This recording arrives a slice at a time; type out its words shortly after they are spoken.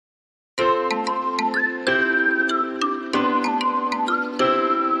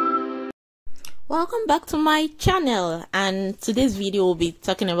Welcome back to my channel, and today's video will be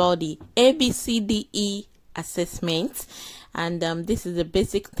talking about the ABCDE assessment. And this is the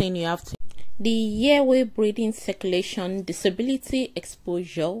basic thing you have to. The airway, breathing, circulation, disability,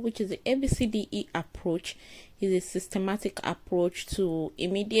 exposure, which is the ABCDE approach, is a systematic approach to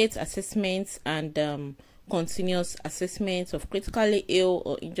immediate assessments and continuous assessments of critically ill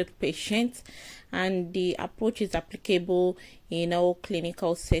or injured patients. And the approach is applicable in all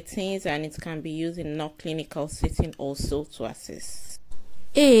clinical settings, and it can be used in non-clinical setting also to assess.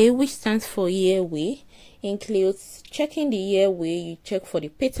 A, which stands for airway, includes checking the airway. You check for the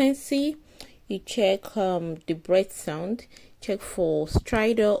patency, you check the breath sound, check for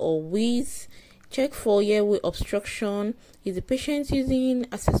stridor or wheeze, check for airway obstruction. Is the patient using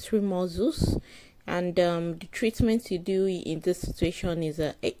accessory muscles? And the treatment you do in this situation is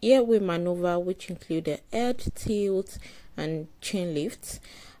a airway maneuver, which include the head tilt and chin lifts.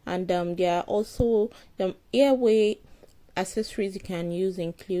 And there are also the airway accessories you can use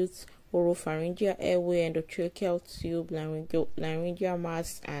includes oropharyngeal airway, endotracheal tube, laryngeal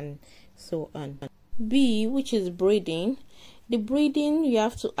mask, and so on. B, which is breathing. The breathing, you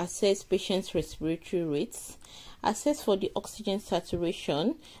have to assess patient's respiratory rates. Assess for the oxygen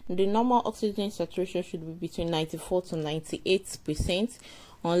saturation. The normal oxygen saturation should be between 94 to 98%,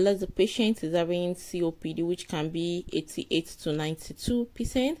 unless the patient is having COPD, which can be 88 to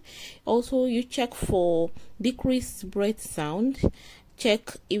 92%. Also, you check for decreased breath sound.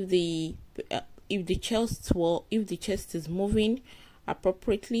 Check if the chest is moving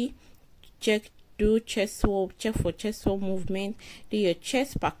appropriately. Do chest wall, check for chest wall movement. Do your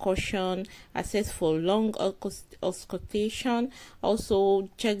chest percussion, assess for lung auscultation. Also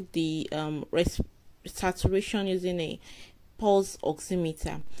check the saturation using a pulse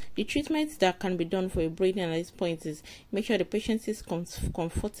oximeter. The treatments that can be done for a breathing at this point is make sure the patient is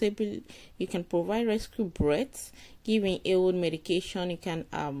comfortable. You can provide rescue breaths, give inhaled medication. You can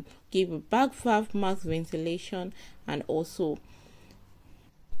give a back valve mask ventilation, and also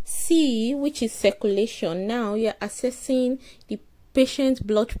C, which is circulation. Now you're assessing the patient's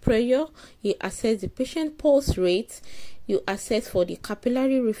blood pressure, you assess the patient pulse rate, you assess for the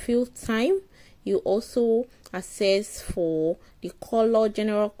capillary refill time, you also assess for the color,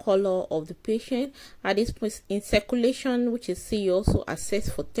 general color of the patient. At this point in circulation, which is C, you also assess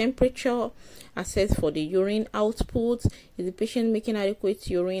for temperature, assess for the urine output. Is the patient making adequate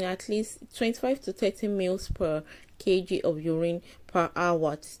urine? At least 25 to 30 mils per kg of urine per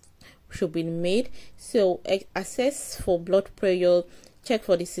hour should be made. So assess for blood pressure, check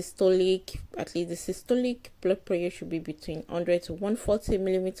for the systolic. At least the systolic blood pressure should be between 100 to 140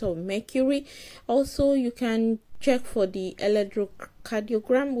 millimeters of mercury. Also, you can check for the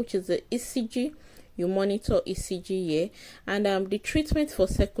electrocardiogram, which is the ECG. You monitor ECG here. And the treatment for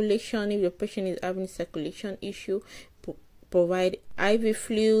circulation, if the patient is having circulation issue, provide IV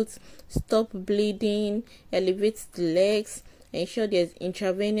fluids, stop bleeding, elevate the legs, ensure there's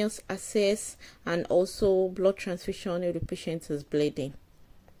intravenous access, and also blood transfusion if the patient is bleeding.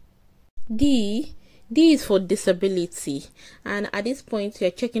 D is for disability, and at this point we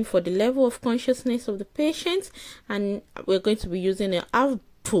are checking for the level of consciousness of the patient, and we're going to be using an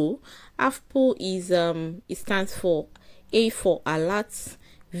AVPU. AVPU is it stands for A for alert,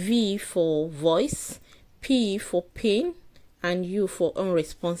 V for voice, P for pain, and U for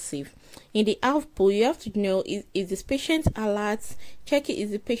unresponsive. In the AVPU, you have to know is this patient alert, check it, is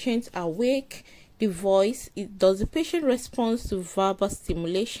the patient awake, the voice, does the patient respond to verbal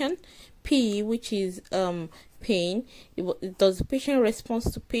stimulation, P, which is pain, does the patient respond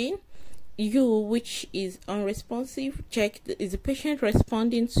to pain, U, which is unresponsive, check is the patient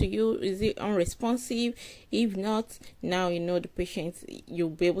responding to you, is it unresponsive? If not, now you know the patient, you'll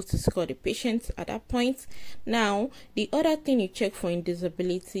be able to score the patient at that point. Now the other thing you check for in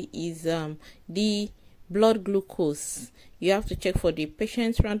disability is the blood glucose. You have to check for the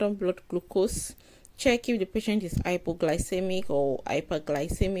patient's random blood glucose, check if the patient is hypoglycemic or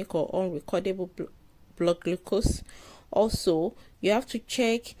hyperglycemic or unrecordable blood glucose. Also, you have to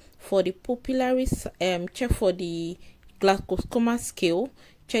check for the pupillary, check for the glaucoma scale,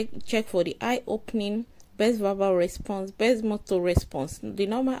 check for the eye opening, best verbal response, best motor response. The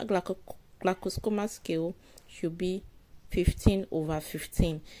normal glaucoma scale should be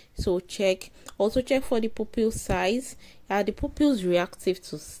 15/15. So also check for the pupil size. Are the pupils reactive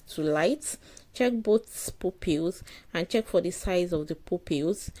to light? Check both pupils and check for the size of the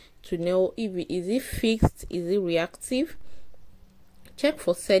pupils to know if is it fixed, is it reactive. Check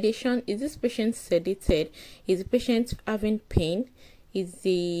for sedation. Is this patient sedated? Is the patient having pain? Is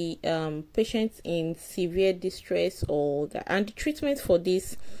the patient in severe distress? And the treatment for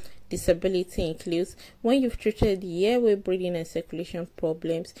this disability includes when you've treated the airway, breathing and circulation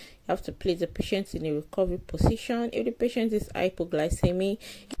problems, you have to place the patient in a recovery position. If the patient is hypoglycemic,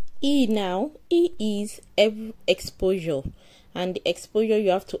 E is exposure, and the exposure, you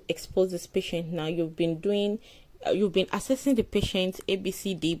have to expose this patient. Now you've been assessing the patient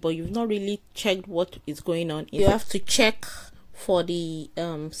ABCD, but you've not really checked what is going on. You have to check for the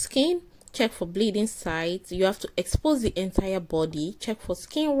skin, check for bleeding sites. You have to expose the entire body, check for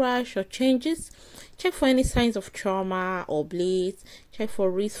skin rash or changes, check for any signs of trauma or bleeds, check for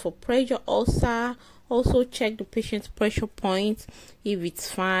risk for pressure ulcer. Also check the patient's pressure point if it's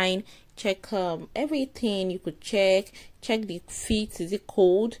fine. Check everything you could check the feet. Is it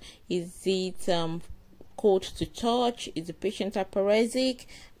cold? Is it cold to touch? Is the patient hyperesic?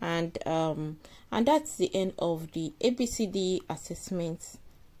 And that's the end of the ABCDE assessment.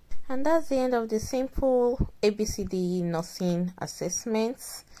 And that's the end of the simple ABCDE nursing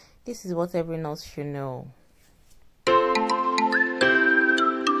assessments. This is what every nurse should know.